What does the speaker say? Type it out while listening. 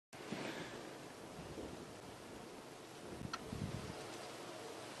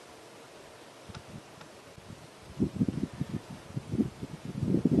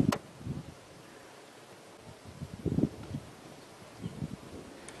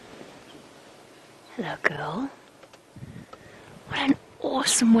Hello, girl. What an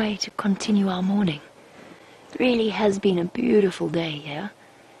awesome way to continue our morning. It really has been a beautiful day here.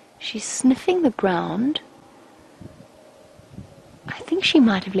 She's sniffing the ground. I think she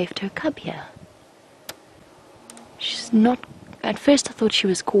might have left her cub here. She's not... At first I thought she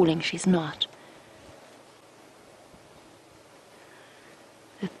was calling. She's not.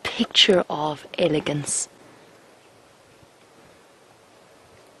 A picture of elegance.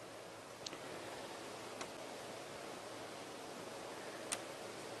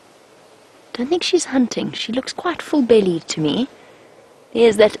 Don't think she's hunting. She looks quite full-bellied to me.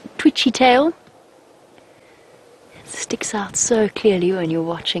 There's that twitchy tail. It sticks out so clearly when you're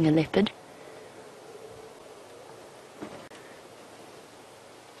watching a leopard.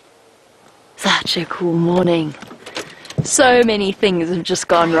 Such a cool morning. So many things have just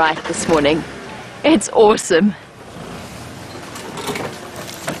gone right this morning. It's awesome.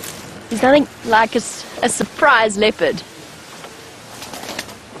 There's nothing like a surprise leopard.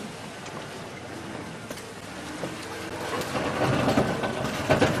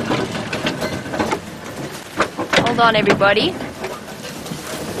 Hold on, everybody.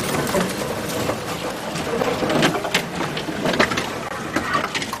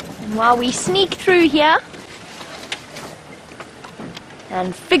 And while we sneak through here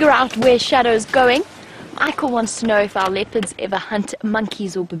and figure out where Shadow's going, Michael wants to know if our leopards ever hunt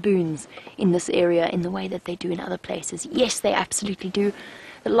monkeys or baboons in this area in the way that they do in other places. Yes, they absolutely do.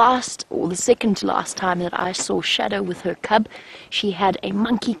 The second to last time that I saw Shadow with her cub, she had a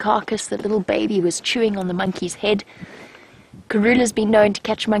monkey carcass. The little baby was chewing on the monkey's head. Karula's been known to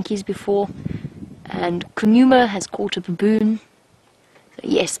catch monkeys before, and Kunuma has caught a baboon. So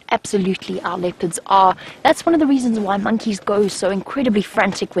yes, absolutely, our leopards are. That's one of the reasons why monkeys go so incredibly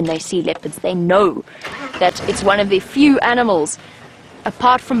frantic when they see leopards. They know that it's one of the few animals,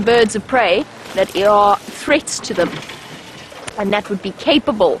 apart from birds of prey, that are threats to them, and that would be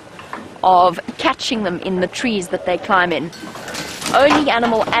capable of catching them in the trees that they climb in. Only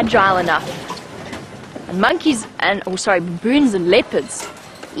animal agile enough. And baboons and leopards,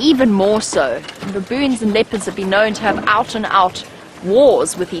 even more so. Baboons and leopards have been known to have out-and-out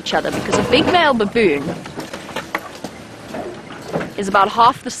wars with each other, because a big male baboon is about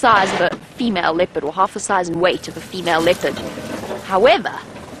half the size of a female leopard, or half the size and weight of a female leopard. However,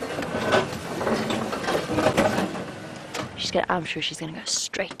 I'm sure she's going to go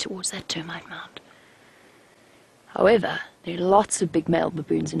straight towards that termite mound. However, there are lots of big male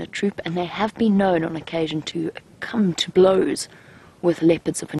baboons in a troop, and they have been known on occasion to come to blows with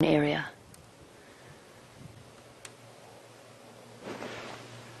leopards of an area.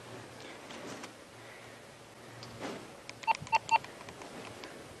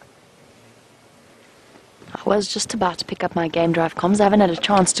 I was just about to pick up my game drive comms. I haven't had a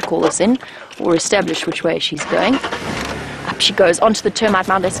chance to call us in or establish which way she's going. Up she goes onto the termite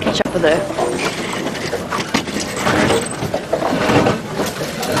mound. Let's catch up with her.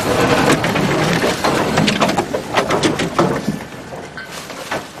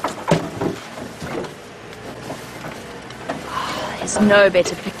 Oh, there's no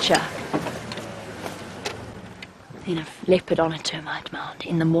better picture than a leopard on a termite mound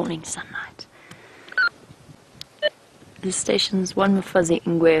in the morning sunlight. This station's one Mufuzzi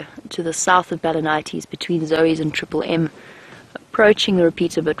Ingwe to the south of Balanites, between Zoe's and Triple M. Approaching the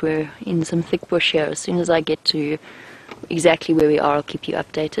repeater, but we're in some thick bush here. As soon as I get to exactly where we are, I'll keep you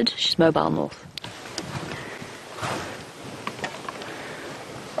updated. She's mobile north.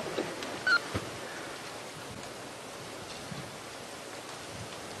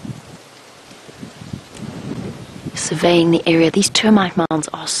 Surveying the area. These termite mounds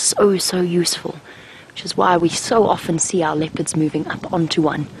are so useful, which is why we so often see our leopards moving up onto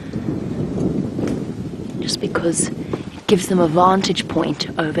one. Just because it gives them a vantage point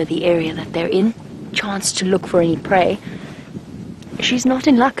over the area that they're in, chance to look for any prey. She's not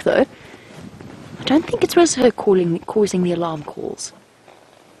in luck though. I don't think it was her causing the alarm calls,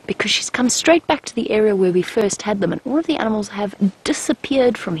 because she's come straight back to the area where we first had them, and all of the animals have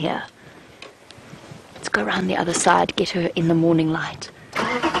disappeared from here. Let's go around the other side, get her in the morning light.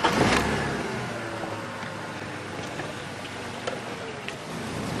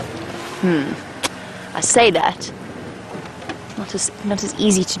 I say that, not as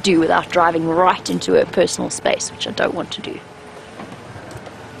easy to do without driving right into her personal space, which I don't want to do.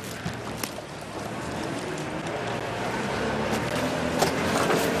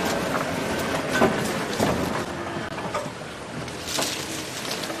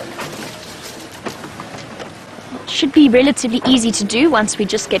 It should be relatively easy to do once we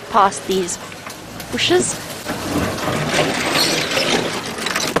just get past these bushes.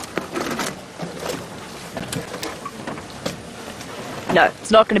 no,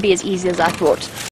 it's not going to be as easy as I thought.